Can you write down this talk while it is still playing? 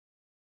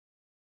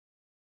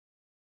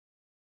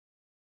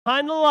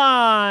behind the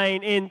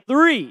line in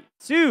 3,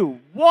 2,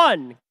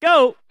 1,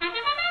 go.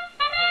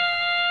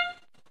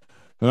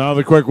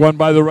 Another quick one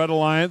by the Red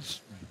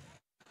Alliance.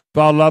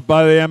 Followed up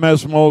by the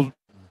MS Mo.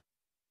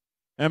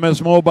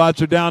 MS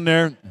Mobots are down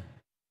there.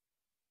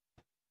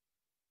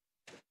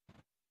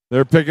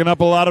 They're picking up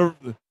a lot of,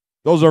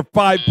 those are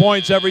 5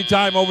 points every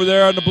time over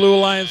there on the Blue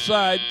Alliance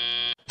side.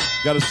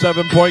 Got a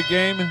 7-point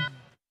game.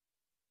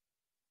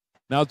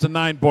 Now it's a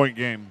 9-point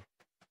game.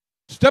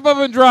 Step up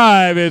and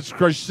drive, it's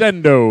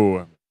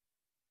crescendo.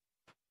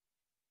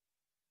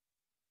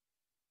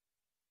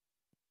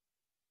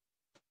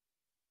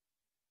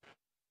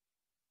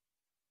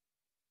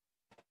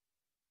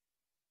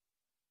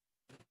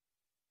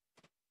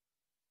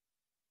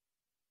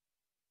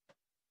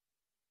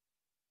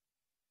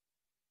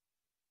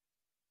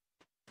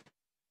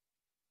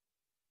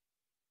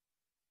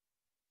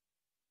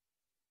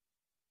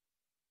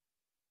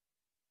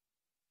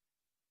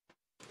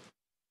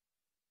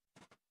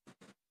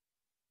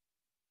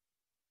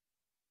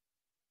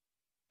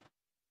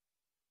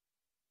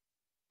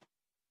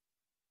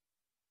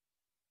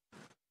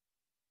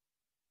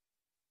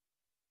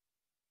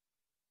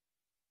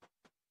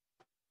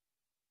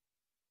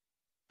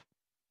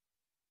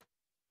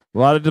 A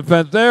lot of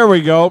defense. There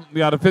we go. We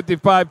got a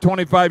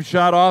 55-25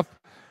 shot off.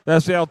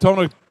 That's the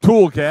Altona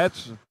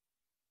Toolcats.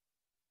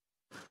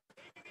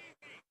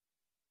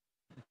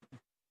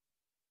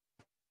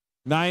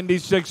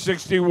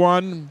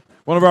 (96-61).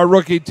 One of our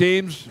rookie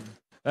teams.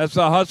 That's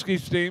the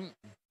Huskies team.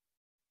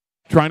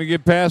 Trying to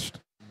get past.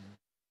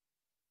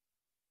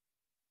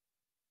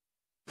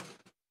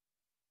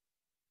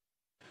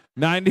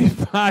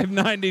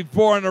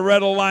 (95-94) in the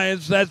Red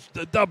Alliance. That's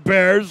the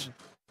Bears.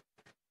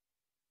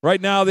 Right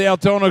now, the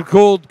Altona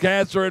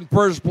Toolcats are in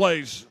first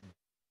place.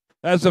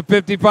 That's a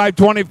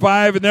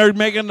 55-25, and they're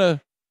making the.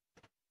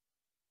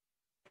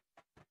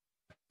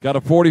 Got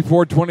a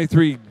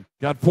 44-23.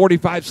 Got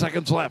 45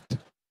 seconds left.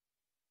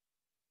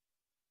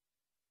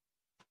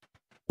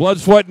 Blood,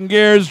 sweat, and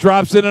gears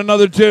drops in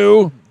another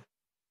 2.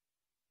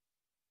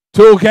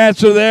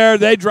 Toolcats are there.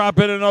 They drop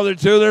in another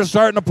 2. They're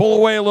starting to pull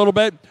away a little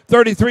bit.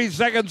 33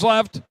 seconds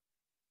left.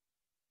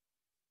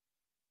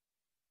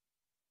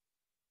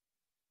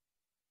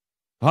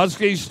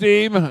 Huskies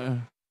team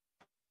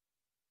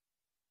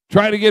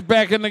trying to get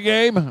back in the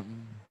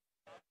game.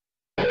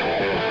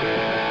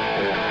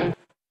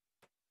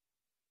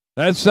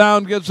 That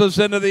sound gets us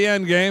into the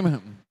end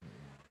game.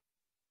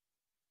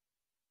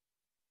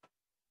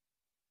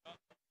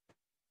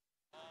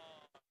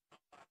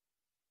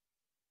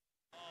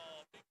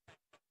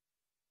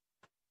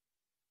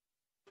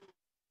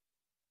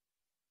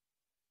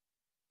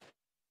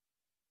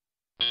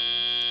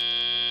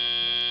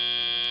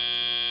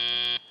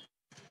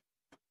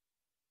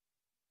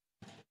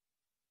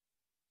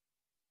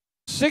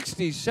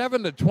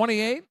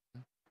 (67-28),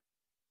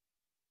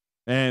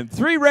 and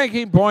 3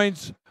 ranking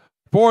points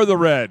for the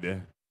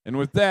Red. And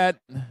with that,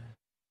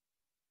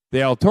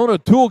 the Altona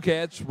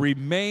Toolcats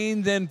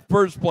remained in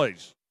first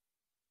place.